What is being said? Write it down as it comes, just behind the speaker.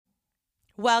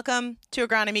Welcome to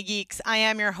Agronomy Geeks. I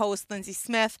am your host, Lindsay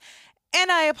Smith,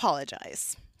 and I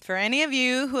apologize. For any of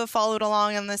you who have followed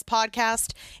along on this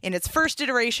podcast in its first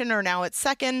iteration or now its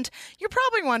second, you're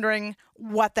probably wondering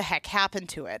what the heck happened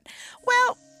to it.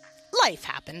 Well, life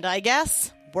happened, I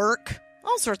guess. Work,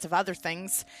 all sorts of other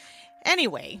things.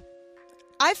 Anyway,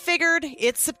 I figured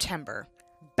it's September.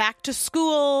 Back to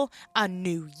school, a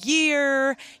new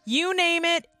year, you name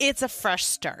it, it's a fresh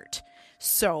start.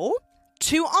 So,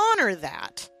 to honor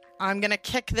that, I'm going to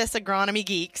kick this Agronomy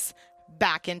Geeks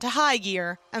back into high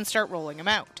gear and start rolling them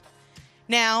out.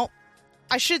 Now,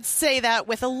 I should say that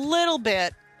with a little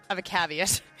bit of a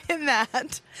caveat in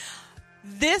that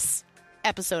this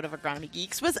episode of Agronomy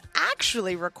Geeks was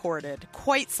actually recorded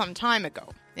quite some time ago.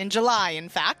 In July, in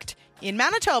fact, in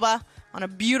Manitoba, on a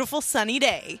beautiful sunny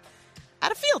day,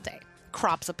 at a field day,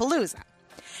 Cropsapalooza.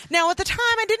 Now, at the time,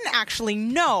 I didn't actually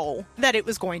know that it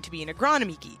was going to be an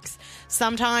Agronomy Geeks.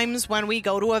 Sometimes when we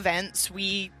go to events,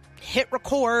 we hit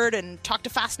record and talk to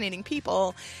fascinating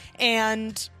people,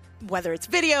 and whether it's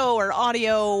video or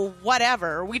audio,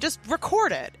 whatever, we just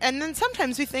record it. And then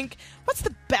sometimes we think, what's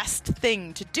the best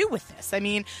thing to do with this? I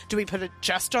mean, do we put it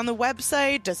just on the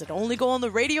website? Does it only go on the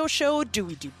radio show? Do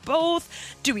we do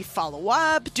both? Do we follow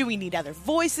up? Do we need other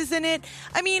voices in it?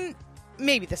 I mean,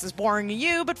 maybe this is boring to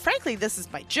you, but frankly, this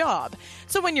is my job.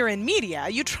 So when you're in media,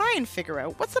 you try and figure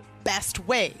out what's the best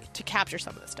way to capture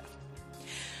some of this stuff.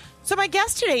 So my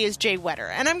guest today is Jay Wetter,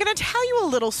 and I'm going to tell you a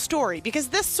little story because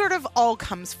this sort of all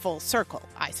comes full circle,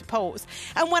 I suppose.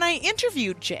 And when I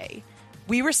interviewed Jay,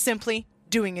 we were simply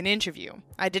doing an interview.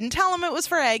 I didn't tell him it was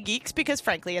for Ag Geeks because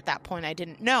frankly, at that point, I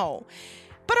didn't know.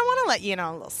 But I want to let you in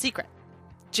on a little secret.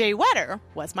 Jay Wetter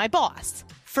was my boss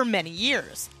for many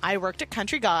years. I worked at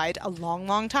Country Guide a long,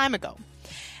 long time ago.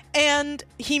 And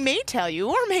he may tell you,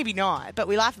 or maybe not, but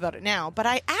we laugh about it now, but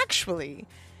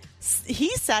he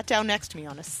sat down next to me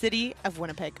on a City of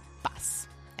Winnipeg bus.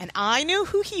 And I knew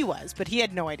who he was, but he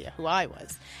had no idea who I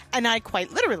was. And I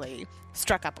quite literally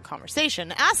struck up a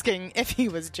conversation asking if he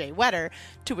was Jay Wetter,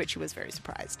 to which he was very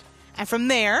surprised. And from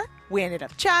there, we ended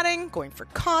up chatting, going for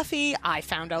coffee. I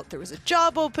found out there was a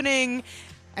job opening.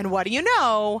 And what do you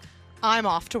know? I'm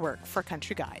off to work for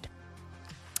Country Guide.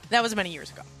 That was many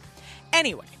years ago.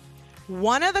 Anyway,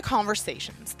 one of the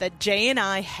conversations that Jay and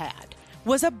I had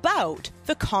was about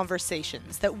the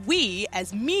conversations that we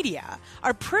as media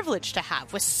are privileged to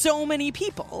have with so many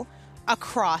people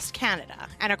across Canada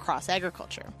and across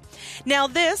agriculture. Now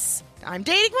this, I'm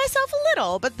dating myself a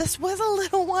little, but this was a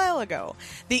little while ago.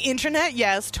 The internet,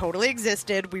 yes, totally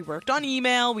existed. We worked on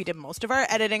email. We did most of our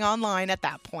editing online at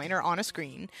that point or on a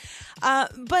screen.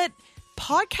 But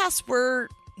podcasts were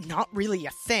not really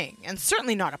a thing, and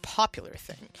certainly not a popular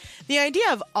thing. The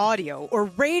idea of audio, or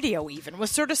radio even, was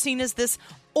sort of seen as this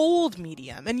old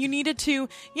medium, and you needed to,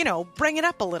 bring it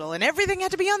up a little, and everything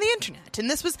had to be on the internet. And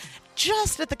this was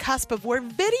just at the cusp of where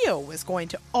video was going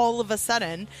to all of a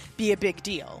sudden be a big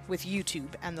deal with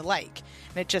YouTube and the like.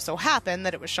 And it just so happened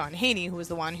that it was Sean Haney who was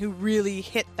the one who really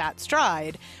hit that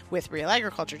stride with Real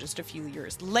Agriculture just a few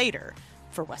years later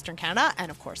for Western Canada,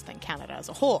 and of course then Canada as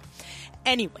a whole.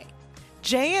 Anyway,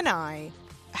 Jay and I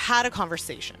had a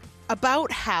conversation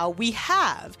about how we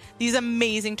have these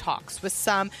amazing talks with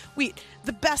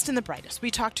the best and the brightest.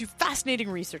 We talk to fascinating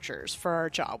researchers for our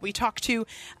job. We talk to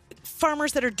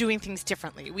farmers that are doing things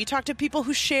differently. We talk to people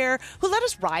who let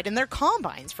us ride in their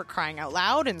combines, for crying out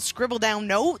loud, and scribble down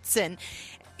notes and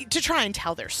to try and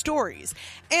tell their stories.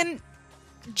 And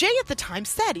Jay at the time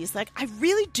said, he's like, I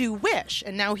really do wish,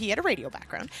 and now he had a radio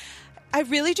background, I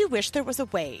really do wish there was a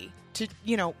way to,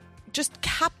 just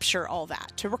capture all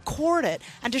that, to record it,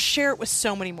 and to share it with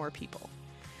so many more people.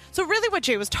 So really what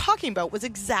Jay was talking about was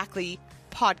exactly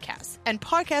podcasts, and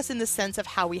podcasts in the sense of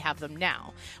how we have them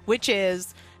now, which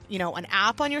is, an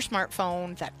app on your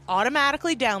smartphone that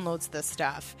automatically downloads this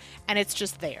stuff, and it's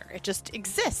just there. It just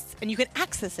exists, and you can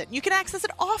access it. You can access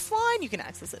it offline, you can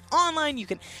access it online, you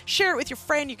can share it with your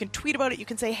friend, you can tweet about it, you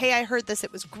can say, hey, I heard this,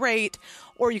 it was great,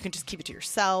 or you can just keep it to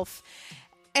yourself.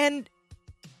 And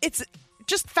it's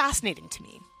just fascinating to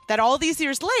me that all these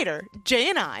years later, Jay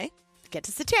and I get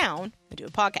to sit down and do a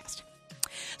podcast.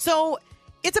 So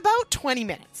it's about 20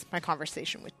 minutes, my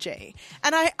conversation with Jay.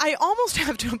 And I almost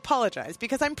have to apologize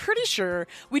because I'm pretty sure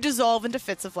we dissolve into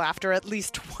fits of laughter at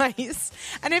least twice.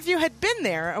 And if you had been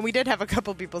there, and we did have a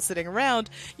couple people sitting around,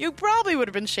 you probably would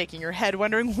have been shaking your head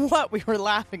wondering what we were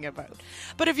laughing about.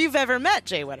 But if you've ever met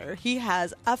Jay Wetter, he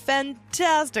has a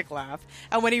fantastic laugh.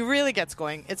 And when he really gets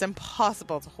going, it's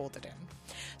impossible to hold it in.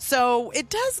 So it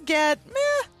does get,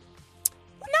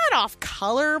 not off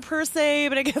color per se,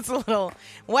 but it gets a little,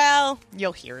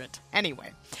 you'll hear it.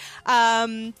 Anyway,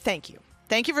 thank you.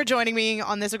 Thank you for joining me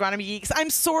on this Agronomy Geeks. I'm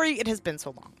sorry it has been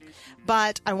so long,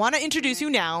 but I want to introduce you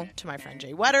now to my friend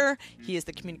Jay Wetter. He is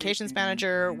the communications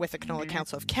manager with the Canola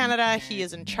Council of Canada. He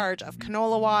is in charge of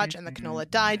Canola Watch and the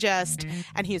Canola Digest,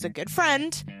 and he is a good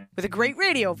friend with a great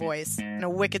radio voice and a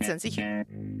wicked sense of humor.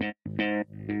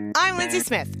 I'm Lindsay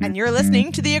Smith, and you're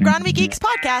listening to the Agronomy Geeks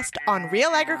podcast on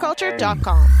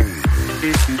realagriculture.com.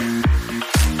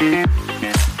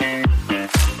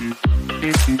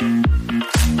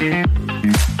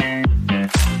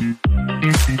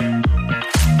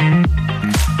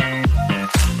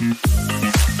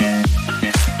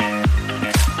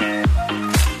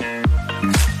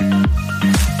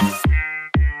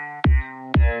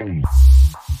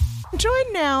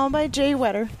 Joined now by Jay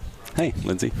Wetter. Hey,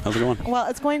 Lindsay. How's it going? Well,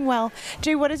 it's going well.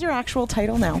 Jay, what is your actual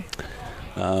title now?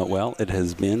 Well, it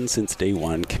has been since day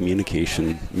one,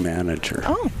 communication manager.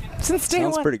 Oh, since day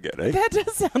one. Sounds pretty good, eh? That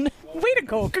does sound... Way to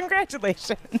go.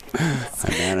 Congratulations. I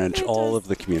manage all of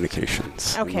the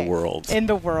communications in the world. In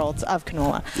the world of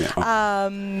canola.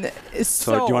 Yeah.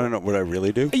 So do you want to know what I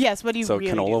really do? Yes, what do you really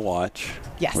do? So Canola Watch,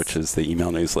 which is the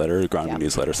email newsletter, agronomy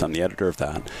newsletter, so I'm the editor of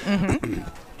that. Mm-hmm.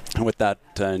 And what that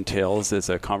entails is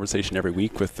a conversation every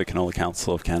week with the Canola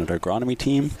Council of Canada agronomy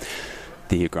team,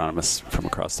 the agronomists from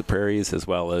across the prairies, as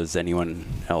well as anyone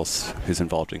else who's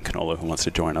involved in canola who wants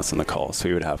to join us on the call. So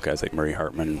we would have guys like Murray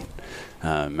Hartman,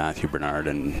 Matthew Bernard,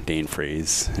 and Dane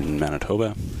Fraze in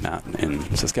Manitoba, Matt in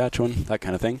Saskatchewan, that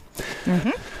kind of thing.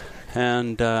 Mm-hmm.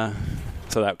 And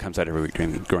so that comes out every week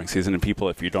during the growing season. And people,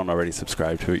 if you don't already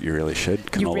subscribe to it, you really should.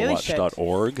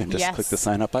 CanolaWatch.org and just click the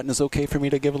sign up button. Is it okay for me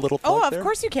to give a little plug there? Of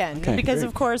course you can. Okay, because, great.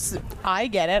 Of course, I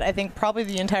get it. I think probably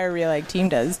the entire Real Ag team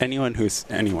does. Anyone.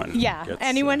 Yeah,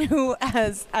 anyone who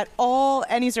has at all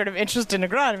any sort of interest in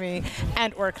agronomy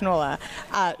and or canola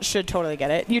should totally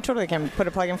get it. You totally can put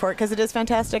a plug in for it because it is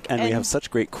fantastic. And we have such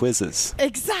great quizzes.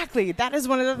 Exactly. That is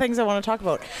one of the things I want to talk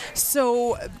about.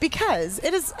 So, because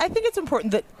it is, I think it's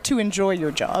important to enjoy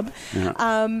your job. Yeah.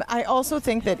 I also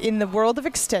think that in the world of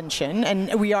extension,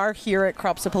 and we are here at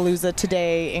Cropsapalooza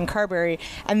today in Carberry,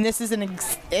 and this is an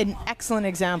excellent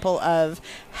example of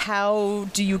how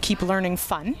do you keep learning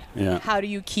fun? Yeah. How do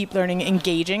you keep learning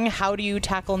engaging? How do you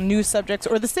tackle new subjects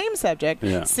or the same subject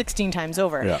 16 times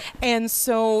over? Yeah. And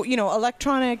so,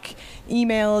 electronic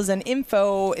emails and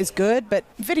info is good, but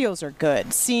videos are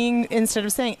good. Seeing instead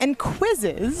of saying, and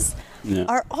quizzes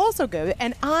are also good.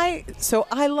 And I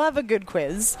love a good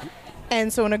quiz.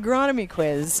 And so an agronomy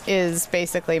quiz is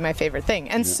basically my favorite thing.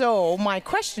 And so my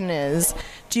question is,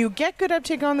 do you get good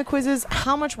uptake on the quizzes?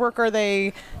 How much work are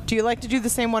they? Do you like to do the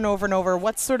same one over and over?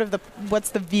 What's the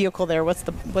vehicle there? What's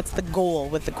the goal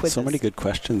with the quizzes? So many good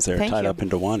questions there tied up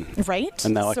into one. Right?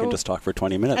 And now I can just talk for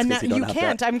 20 minutes. And now you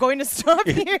can't. I'm going to stop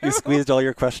you. You squeezed all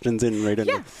your questions in right in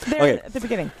there. There at the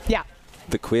beginning. Yeah.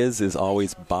 The quiz is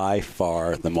always by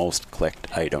far the most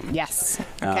clicked item. Yes.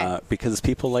 Okay. Because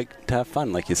people like to have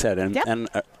fun, like you said. And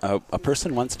a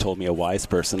person once told me, a wise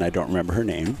person, I don't remember her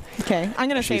name. Okay. I'm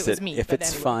going to say it was me. If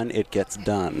it's fun, it gets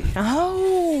done.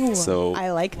 Oh. So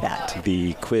I like that.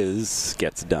 The quiz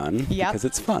gets done because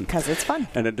it's fun. Because it's fun.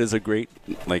 And it is a great,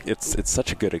 it's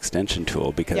such a good extension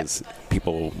tool because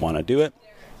people want to do it.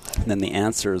 And then the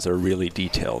answers are really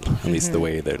detailed, at least the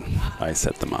way that I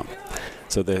set them up.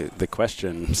 So the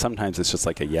question, sometimes it's just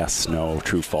like a yes, no,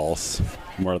 true, false.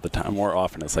 More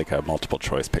often it's like a multiple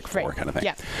choice pick 4 kind of thing.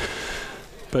 Yeah.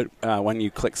 But when you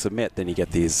click submit, then you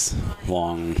get these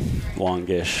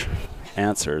longish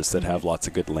answers that have lots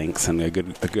of good links and a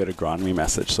good agronomy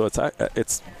message. So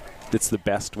it's the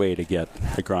best way to get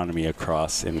agronomy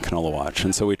across in Canola Watch.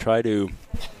 And so we try to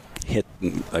hit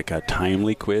like a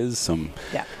timely quiz.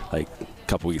 Like a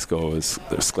couple weeks ago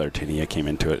the Sclerotinia came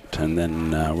into it, and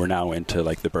then we're now into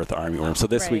like the birth armyworm. So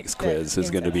this week's quiz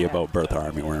is going to be about birth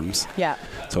armyworms. Yeah.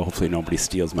 So hopefully nobody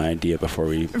steals my idea before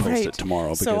we post it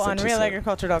tomorrow. So on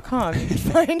realagriculture.com you can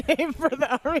find a birth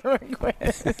armyworm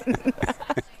quiz.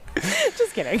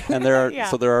 Just kidding. And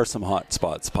there are some hot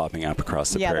spots popping up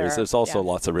across the prairies. There's also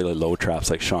lots of really low traps,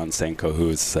 like Sean Senko, who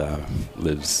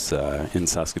lives in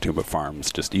Saskatoon but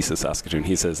farms just east of Saskatoon.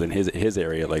 He says in his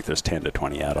area, like there's 10 to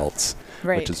 20 adults,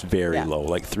 which is very low.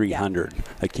 Like 300,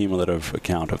 a cumulative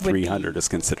account of 300 is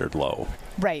considered low.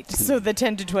 Right. So the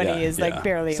 10 to 20 is like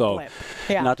barely a blip.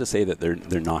 Yeah. Not to say that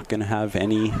they're not going to have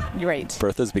any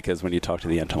berthas, because when you talk to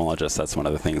the entomologists, that's one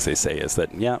of the things they say is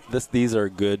that these are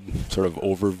good sort of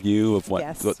overview of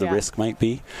what the risk might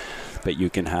be. but you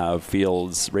can have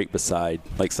fields right beside,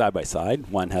 like side by side.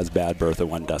 One has bad bertha,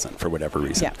 one doesn't for whatever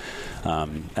reason. Yeah.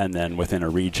 And then within a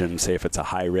region, say if it's a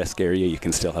high risk area, you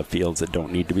can still have fields that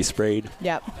don't need to be sprayed.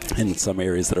 Yep. In some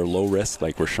areas that are low risk,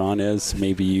 like where Sean is,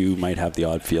 maybe you might have the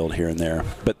odd field here and there,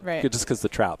 but just because the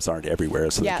traps aren't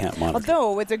everywhere, so they can't monitor.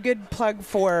 Although it's a good plug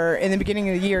for in the beginning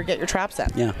of the year, get your traps in.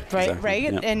 Yeah. Right. Exactly.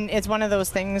 Right. Yeah. And it's one of those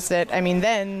things that, I mean,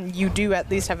 then you do at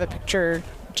least have a picture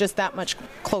just that much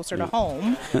closer to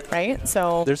home, right?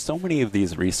 So there's so many of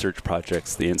these research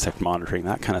projects, the insect monitoring,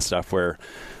 that kind of stuff, where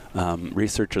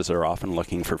researchers are often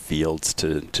looking for fields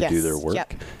to do their work.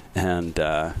 Yep.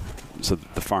 And so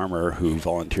the farmer who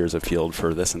volunteers a field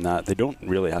for this and that, they don't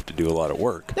really have to do a lot of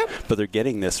work, but they're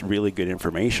getting this really good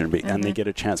information, and they get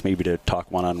a chance maybe to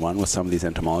talk one-on-one with some of these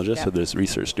entomologists. So there's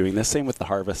research doing this. Same with the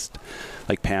harvest,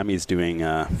 like Pammy's doing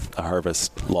a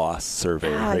harvest loss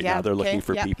survey right now. They're looking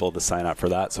for people to sign up for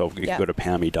that. So you can go to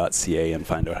pammy.ca and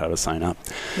find out how to sign up.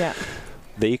 Yeah.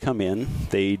 They come in,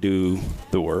 they do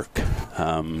the work.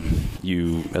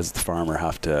 You, as the farmer,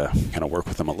 have to kind of work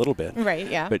with them a little bit. Right,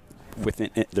 yeah. But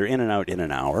they're in and out in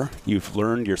an hour. You've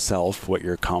learned yourself what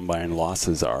your combine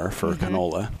losses are for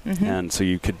canola, and so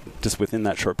you could just within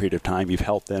that short period of time, you've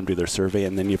helped them do their survey,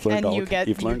 and then you've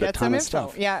learned a ton of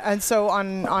stuff. Yeah, and so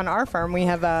on our farm we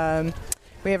have a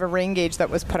rain gauge that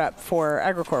was put up for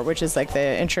Agricor, which is like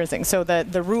the insurance thing. So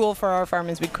the rule for our farm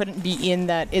is we couldn't be in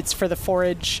that. It's for the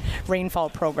forage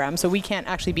rainfall program. So we can't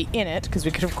actually be in it because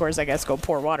we could, of course, I guess, go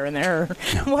pour water in there or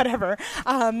whatever.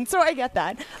 So I get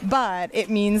that. But it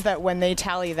means that when they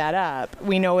tally that up,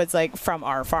 we know it's like from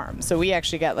our farm. So we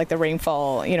actually get like the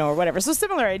rainfall, or whatever. So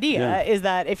similar idea is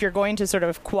that if you're going to sort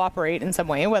of cooperate in some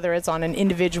way, whether it's on an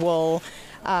individual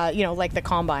like the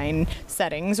combine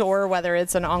settings, or whether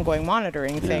it's an ongoing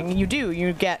monitoring thing,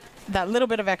 you get that little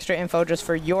bit of extra info just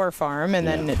for your farm, and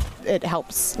then it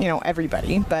helps,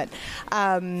 everybody. But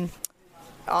on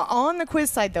the quiz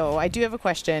side, though, I do have a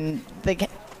question. Like,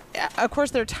 of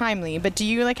course, they're timely, but do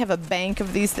you have a bank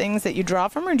of these things that you draw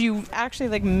from, or do you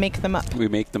actually make them up? We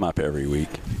make them up every week.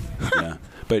 Yeah,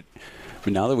 but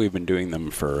now that we've been doing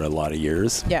them for a lot of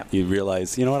years, you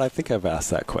realize, you know what, I think I've asked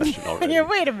that question already.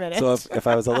 Wait a minute. So if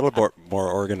I was a little more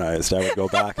organized, I would go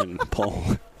back and pull...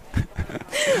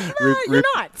 You're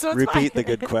not, so it's repeat fine. the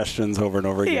good questions over and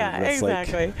over again. Yeah,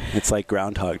 exactly. It's like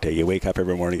Groundhog Day. You wake up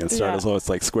every morning and start as though it's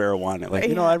like square one.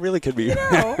 I really could be...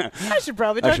 I should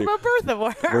probably talk about Bertha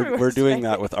more. We're doing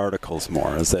that with articles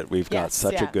more, is that we've got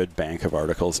such a good bank of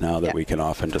articles now that we can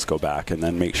often just go back and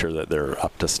then make sure that they're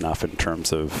up to snuff in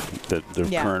terms of the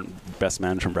current best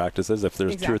management practices. If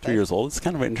there's 2 or 3 years old, it's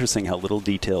kind of interesting how little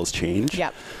details change.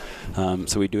 Yep.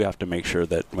 So we do have to make sure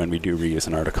that when we do reuse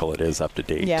an article, it is up to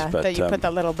date. Yeah, but, that you put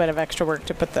that little bit of extra work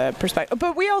to put the perspective.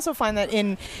 But we also find that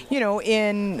in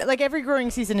every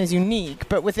growing season is unique,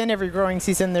 but within every growing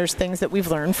season, there's things that we've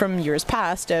learned from years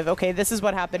past of, okay, this is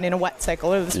what happened in a wet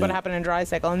cycle, or this is what happened in a dry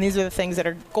cycle, and these are the things that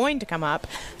are going to come up.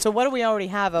 So what do we already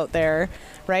have out there,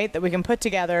 right, that we can put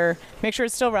together, make sure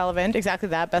it's still relevant, exactly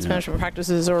that, best management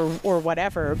practices or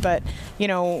whatever, but,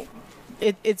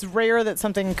 it's rare that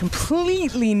something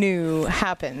completely new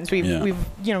happens. We've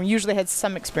usually had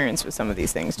some experience with some of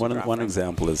these things. One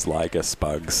example is Lygus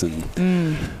bugs, and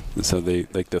so they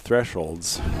the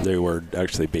thresholds. They were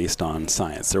actually based on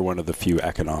science. They're one of the few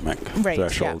economic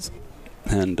thresholds,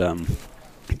 and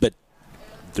but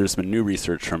there's been new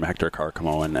research from Hector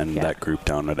Carcamo and that group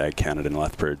down at Ag Canada in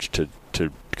Lethbridge to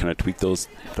kind of tweak those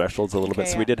thresholds a little bit.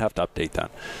 So we did have to update that.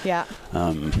 Yeah.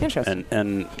 Interesting.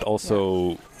 And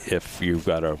also, if you've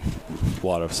got a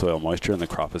lot of soil moisture and the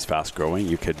crop is fast growing,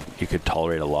 you could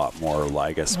tolerate a lot more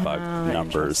Lygus bug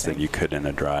numbers than you could in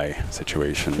a dry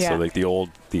situation. So the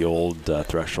old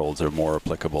thresholds are more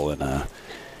applicable in a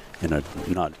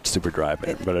not super dry,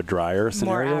 but a drier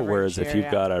scenario. Whereas if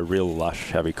you've got a real lush,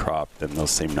 heavy crop, then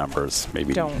those same numbers, maybe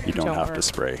you don't have to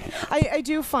spray. I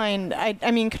do find,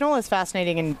 I mean, canola is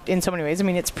fascinating in so many ways. I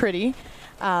mean, it's pretty.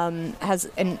 Has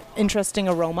an interesting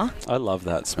aroma. I love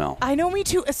that smell. I know, me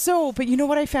too. So, but you know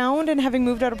what I found? And having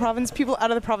moved out of province, people out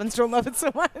of the province don't love it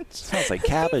so much. It smells like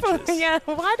cabbages. Yeah.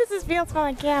 Why does this field smell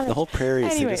like cabbage? The whole prairie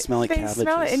seems to smell like cabbages. They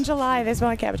smell it in July. They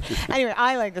smell like cabbage. Anyway,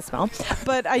 I like the smell.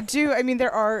 But I do. I mean,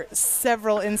 there are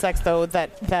several insects though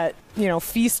that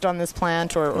feast on this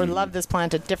plant or love this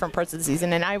plant at different parts of the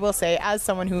season. And I will say, as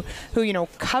someone who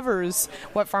covers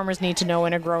what farmers need to know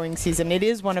in a growing season, it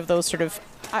is one of those sort of,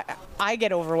 I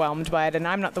get overwhelmed by it, and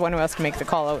I'm not the one who has to make the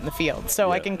call out in the field.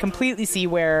 So I can completely see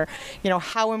where,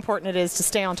 how important it is to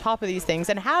stay on top of these things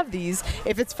and have these,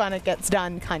 if it's fun, it gets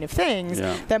done kind of things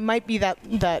that might be that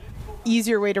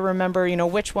easier way to remember,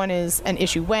 which one is an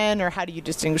issue when, or how do you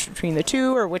distinguish between the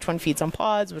two, or which one feeds on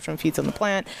pods, which one feeds on the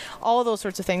plant, all of those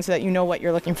sorts of things, so that you know what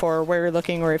you're looking for, or where you're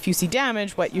looking, or if you see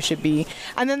damage, what you should be.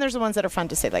 And then there's the ones that are fun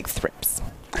to say, like thrips.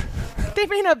 They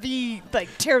may not be like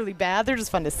terribly bad. They're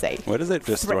just fun to say. What is it?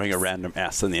 Just throwing a random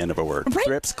S on the end of a word. Right.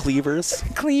 Thrips, cleavers.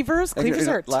 Cleavers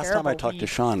are last terrible. time I talked to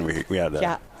Sean, we had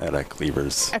a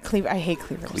cleavers. A cleaver. I hate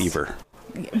cleavers. Cleaver.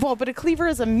 Well, but a cleaver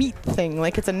is a meat thing.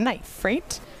 Like it's a knife,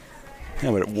 right?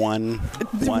 Yeah, but one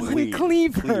cleaver.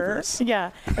 Cleavers.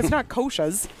 Yeah, it's not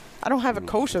koshas. I don't have a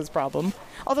koshas problem.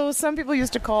 Although some people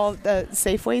used to call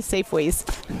Safeways.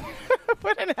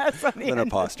 Put an S on the end. An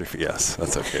apostrophe, yes.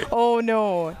 That's okay. Oh,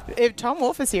 no. If Tom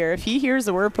Wolfe is here, if he hears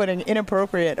the word putting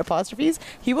inappropriate apostrophes,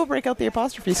 he will break out the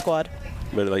apostrophe squad.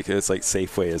 But it's like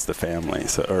Safeway is the family,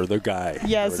 or the guy,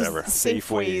 yeah, or whatever.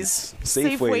 Safeways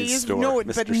store. No,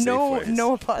 Mr. but Safeways.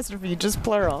 no apostrophe, just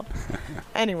plural.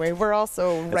 Anyway, we're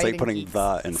also it's writing like putting geeks.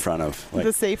 the in front of The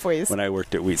Safeways. When I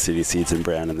worked at Wheat City Seeds in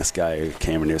Brandon, this guy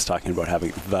came and he was talking about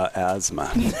having the asthma.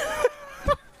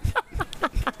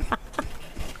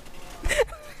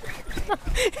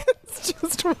 It's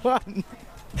just one.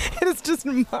 It is just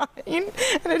mine, and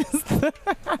it is the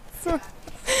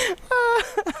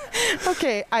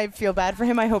okay, I feel bad for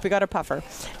him. I hope he got a puffer.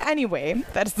 Anyway,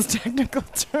 that is the technical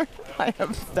term. I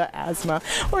have the asthma.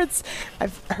 Or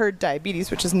I've heard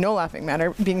diabetes, which is no laughing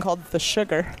matter, being called the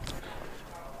sugar.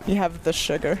 You have the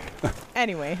sugar.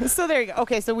 Anyway, so there you go.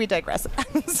 Okay, so we digress.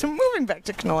 So moving back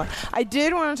to canola. I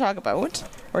did want to talk about,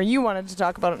 or you wanted to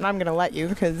talk about it, and I'm going to let you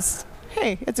because,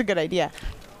 hey, it's a good idea.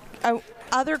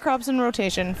 Other crops in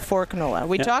rotation for canola.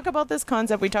 We talk about this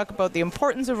concept. We talk about the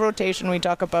importance of rotation. We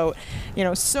talk about,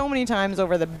 so many times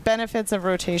over the benefits of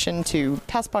rotation to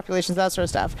pest populations, that sort of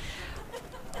stuff.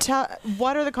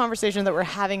 What are the conversations that we're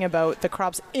having about the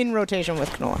crops in rotation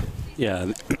with canola?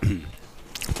 Yeah,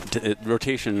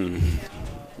 rotation,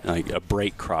 like a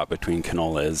break crop between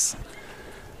canola is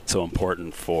so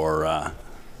important for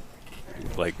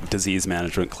like disease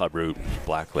management, clubroot,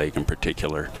 blackleg in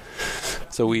particular.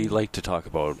 So we like to talk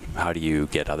about how do you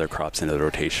get other crops into the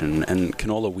rotation, and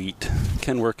canola wheat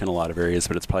can work in a lot of areas,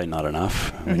 but it's probably not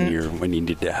enough when you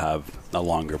need to have a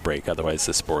longer break. Otherwise,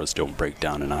 the spores don't break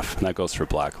down enough, and that goes for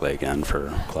blackleg and for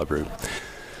clubroot.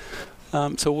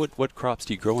 So what crops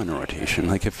do you grow in a rotation?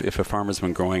 Like if a farmer's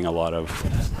been growing a lot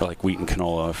of like wheat and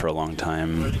canola for a long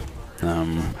time,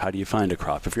 how do you find a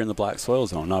crop? If you're in the black soil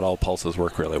zone, not all pulses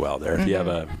work really well there. If you have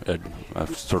a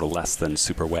sort of less than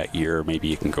super wet year, maybe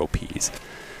you can grow peas.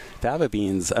 Faba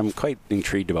beans, I'm quite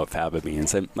intrigued about faba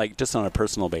beans. And like just on a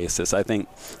personal basis, I think,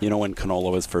 when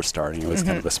canola was first starting, it was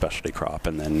kind of a specialty crop,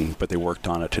 but they worked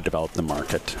on it to develop the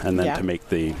market and then to make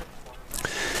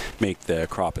the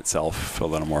crop itself a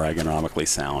little more agronomically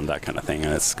sound, that kind of thing,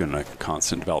 and it's going to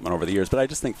constant development over the years. But I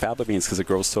just think faba beans, because it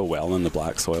grows so well in the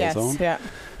black soil zone,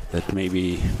 that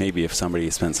maybe if somebody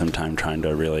spent some time trying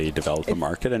to really develop a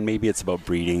market, and maybe it's about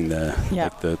breeding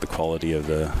the quality of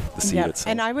the seed itself.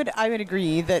 And I would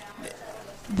agree that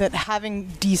having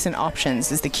decent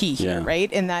options is the key here, right?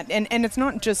 In that, and it's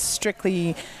not just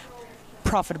strictly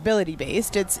profitability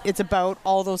based. It's about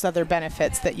all those other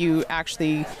benefits that you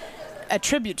actually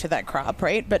attribute to that crop,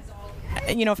 right? But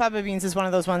faba beans is one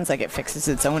of those ones, like it fixes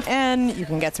its own end. You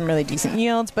can get some really decent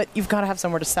yields, but you've got to have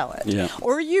somewhere to sell it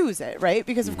or use it, right?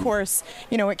 Because of course,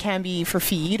 it can be for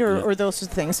feed or those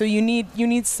sorts of things. So you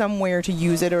need somewhere to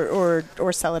use it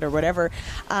or sell it or whatever.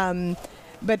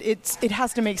 But it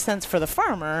has to make sense for the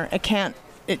farmer.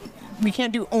 We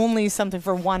can't do only something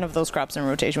for one of those crops in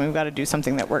rotation. We've got to do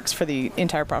something that works for the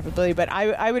entire profitability. But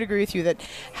I would agree with you that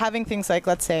having things like,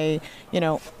 let's say,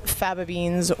 faba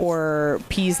beans or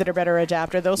peas that are better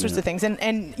adapted, those sorts of things.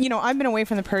 And I've been away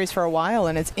from the prairies for a while,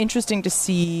 and it's interesting to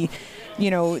see,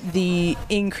 the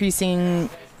increase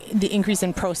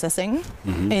in processing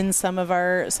in some of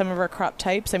our crop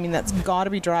types. I mean, that's got to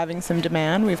be driving some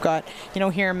demand. We've got,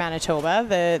 here in Manitoba,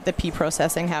 the pea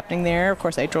processing happening there. Of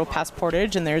course, I drove past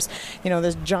Portage, and there's,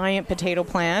 this giant potato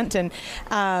plant, and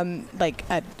like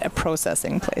a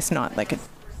processing place, not like a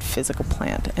physical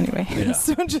plant anyway.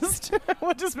 So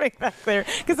we'll just make that clear,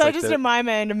 because I just in my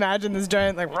mind imagine this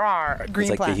giant green plant. It's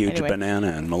like the huge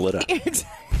banana in Melita.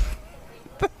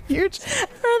 Huge.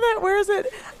 Where is it?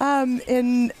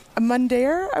 In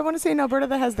Mundare, I want to say, in Alberta,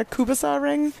 that has the Kubasa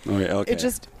ring. Okay.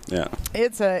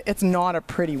 It's not a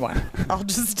pretty one. I'll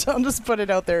just put it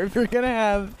out there. If you're gonna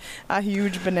have a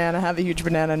huge banana, have a huge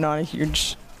banana, not a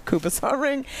huge Koopa saw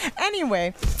ring.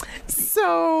 Anyway,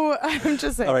 so I'm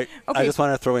just saying. All right. Okay. I just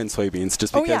want to throw in soybeans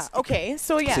just because. Oh, yeah. Okay.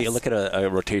 So, yes. So you look at a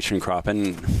rotation crop,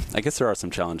 and I guess there are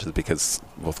some challenges because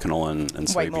both canola and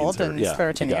soybeans white mold and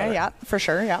Sclerotinia. Yeah, for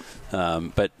sure. Yeah.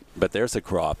 But there's a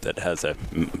crop that has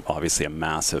obviously a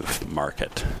massive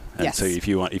market, and yes. so if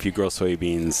you grow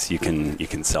soybeans, you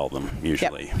can sell them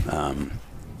usually. Yep.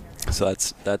 So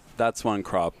that's one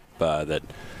crop that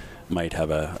might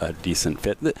have a decent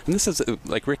fit. And this is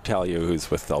like Rick Talio, who's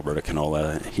with Alberta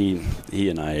Canola. He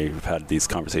and I have had these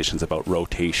conversations about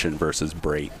rotation versus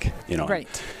break.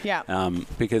 Right. Yeah.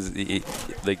 Because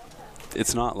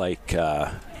it's not like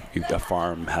a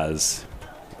farm has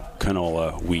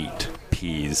canola, wheat,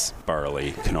 peas,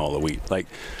 barley, canola, wheat. Like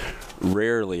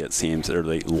rarely it seems are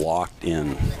they locked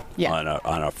in on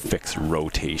a fixed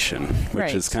rotation,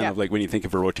 which is kind of like when you think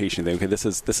of a rotation, you think, okay,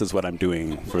 this is what I'm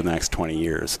doing for the next 20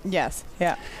 years. Yes.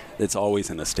 Yeah. It's always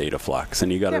in a state of flux,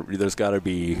 and there's got to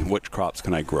be which crops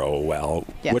can I grow well,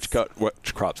 yes. which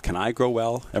crops can I grow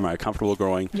well, am I comfortable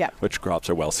growing, which crops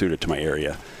are well suited to my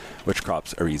area, which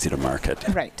crops are easy to market.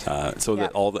 Right.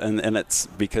 That and it's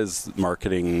because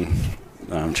marketing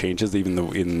changes, even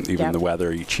the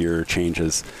weather each year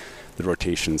changes. The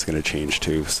rotation is going to change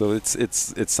too. So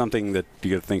it's something that you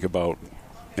got to think about.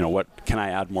 What can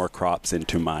I add more crops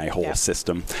into my whole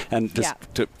system? And just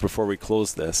before we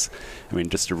close this, I mean,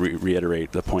 just to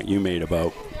reiterate the point you made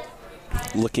about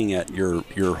looking at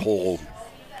your whole,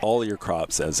 all your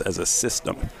crops as a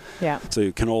system. Yeah.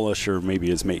 So canola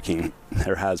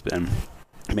has been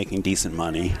making decent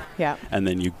money. Yeah. And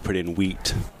then you put in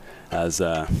wheat as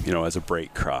a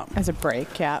break crop. As a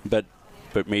break, yeah.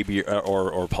 But maybe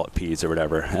or peas or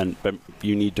whatever, but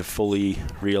you need to fully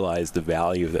realize the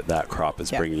value that crop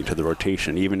is bringing to the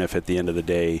rotation, even if at the end of the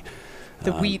day,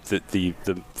 the wheat,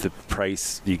 the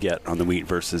price you get on the wheat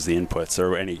versus the inputs,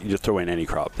 or you throw in any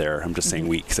crop there. I'm just saying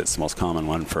wheat because it's the most common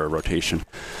one for a rotation.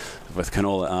 With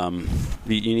canola,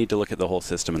 you need to look at the whole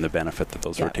system and the benefit that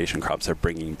those rotation crops are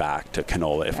bringing back to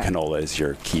canola if canola is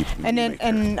your key maker.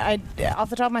 And I, off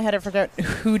the top of my head, I forgot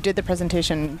who did the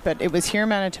presentation, but it was here in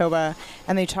Manitoba,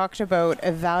 and they talked about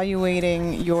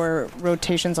evaluating your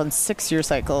rotations on 6-year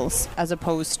cycles as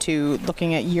opposed to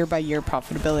looking at year-by-year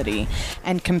profitability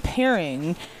and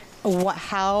comparing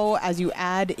how, as you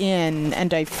add in and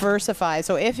diversify.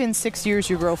 So if in 6 years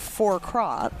you grow 4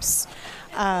 crops,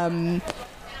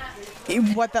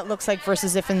 what that looks like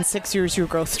versus if in 6 years you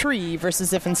grow 3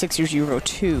 versus if in 6 years you grow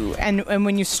 2. And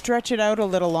when you stretch it out a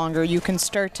little longer, you can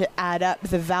start to add up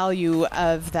the value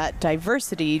of that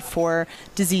diversity for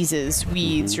diseases,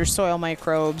 weeds, your soil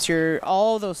microbes,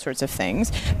 all those sorts of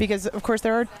things. Because, of course,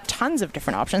 there are tons of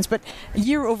different options. But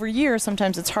year over year,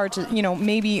 sometimes it's hard to,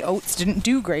 maybe oats didn't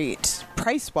do great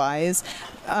price-wise,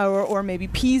 or maybe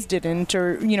peas didn't,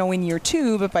 or, in year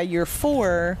 2, but by year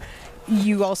 4,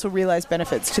 you also realize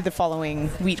benefits to the following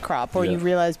wheat crop, or you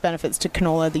realize benefits to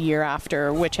canola the year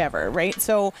after, whichever, right?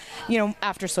 So,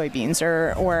 after soybeans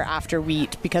or after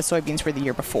wheat because soybeans were the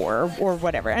year before or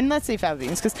whatever. And let's say faba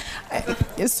beans, because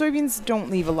soybeans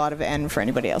don't leave a lot of N for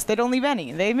anybody else. They don't leave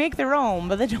any. They make their own,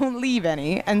 but they don't leave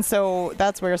any. And so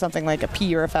that's where something like a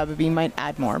pea or a faba bean might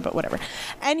add more, but whatever.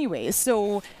 Anyway,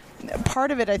 so part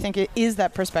of it, I think, is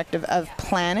that perspective of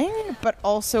planning, but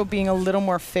also being a little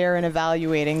more fair in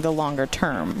evaluating the longer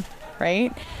term,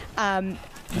 right?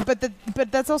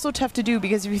 But that's also tough to do,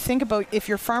 because if you think about if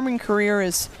your farming career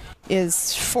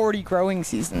is 40 growing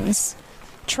seasons,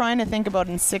 trying to think about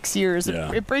in 6 years,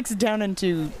 it breaks it down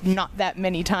into not that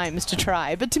many times to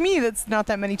try. But to me, that's not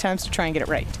that many times to try and get it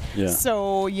right. Yeah.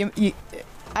 So you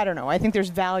I don't know. I think there's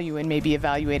value in maybe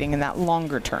evaluating in that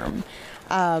longer term.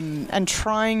 And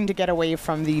trying to get away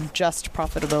from the just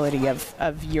profitability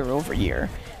of year over year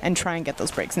and try and get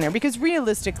those breaks in there. Because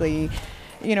realistically,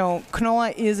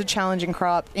 canola is a challenging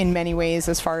crop in many ways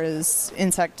as far as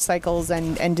insect cycles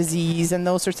and disease and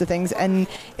those sorts of things. And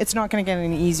it's not going to get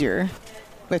any easier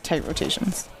with tight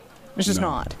rotations. It's just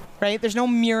not, right? There's no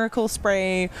miracle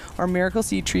spray or miracle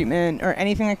seed treatment or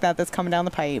anything like that that's coming down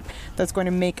the pipe that's going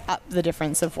to make up the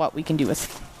difference of what we can do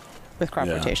with crop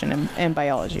rotation and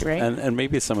biology, right? And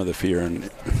maybe some of the fear, and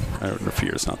I don't know,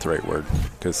 fear is not the right word,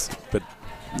 but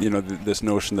this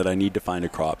notion that I need to find a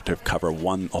crop to cover a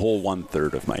whole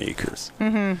 1/3 of my acres,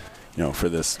 for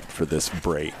this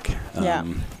break.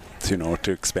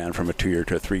 To expand from a 2-year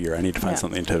to a 3-year, I need to find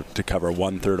something to cover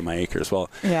 1/3 of my acres. Well,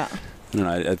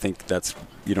 I think that's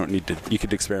you don't need to. You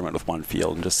could experiment with one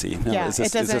field and just see. Is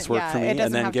this work for me?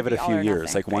 And then give it a few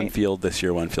years, nothing, one field this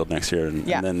year, one field next year, and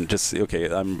then just see,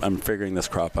 okay, I'm figuring this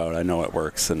crop out. I know it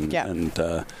works, and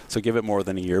so give it more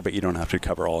than a year, but you don't have to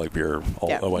cover all of your a whole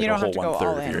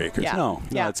 1/3 of your acres. No,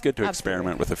 it's good to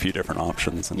experiment with a few different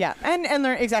options. And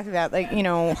learn exactly that,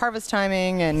 harvest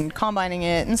timing and combining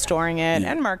it and storing it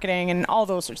and marketing and all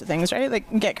those sorts of things, right?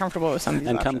 Like get comfortable with some of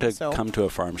these options. Come to a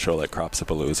farm show like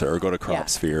Cropsapalooza, or go to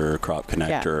CropSphere or Crop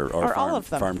Connect or farm, all of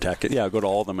them. Farm Tech. Go to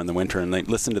all of them in the winter and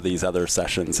listen to these other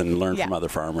sessions and learn from other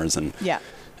farmers. And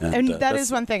that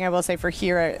is one thing I will say for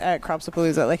here at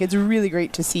Cropsapalooza. Like, it's really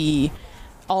great to see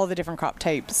all the different crop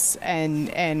types and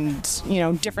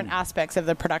different aspects of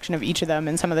the production of each of them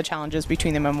and some of the challenges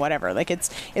between them and whatever. Like, it's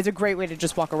a great way to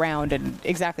just walk around and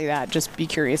exactly that, just be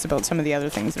curious about some of the other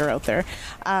things that are out there,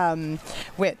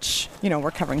 which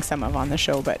we're covering some of on the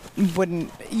show, but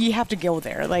you have to go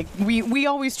there. Like, we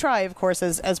always try, of course,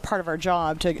 as part of our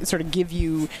job, to sort of give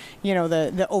you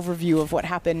the overview of what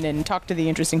happened and talk to the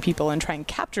interesting people and try and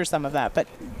capture some of that. But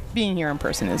being here in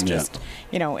person is just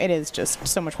it is just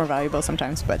so much more valuable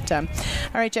sometimes. But all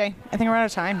right, Jay, I think we're out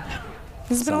of time.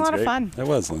 This has been a lot of fun. It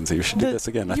was, Lindsay. We should do this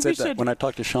again. I said that when I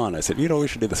talked to Sean. I said, we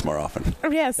should do this more often.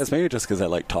 Yes. It's maybe just because I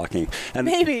like talking. And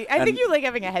maybe. I think you like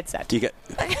having a headset.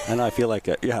 And I feel like,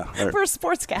 For a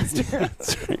sportscaster.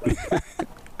 That's right.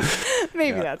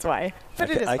 Maybe that's why.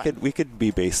 But it is fun. We could be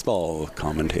baseball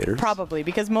commentators. Probably,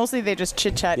 because mostly they just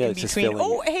chit-chat in between.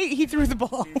 Oh, hey, he threw the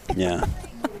ball. Yeah.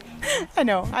 I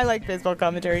know. I like baseball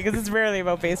commentary because it's rarely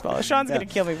about baseball. Sean's going to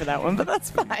kill me for that one, but that's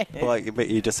fine. Well, but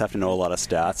you just have to know a lot of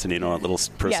stats and little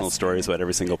personal stories about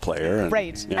every single player. And,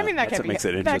 right. I mean, that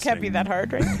can't be that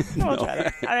hard, right? We'll try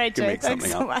that. All right, Jay.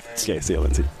 Thanks so much. Okay, see you,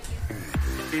 Lindsay.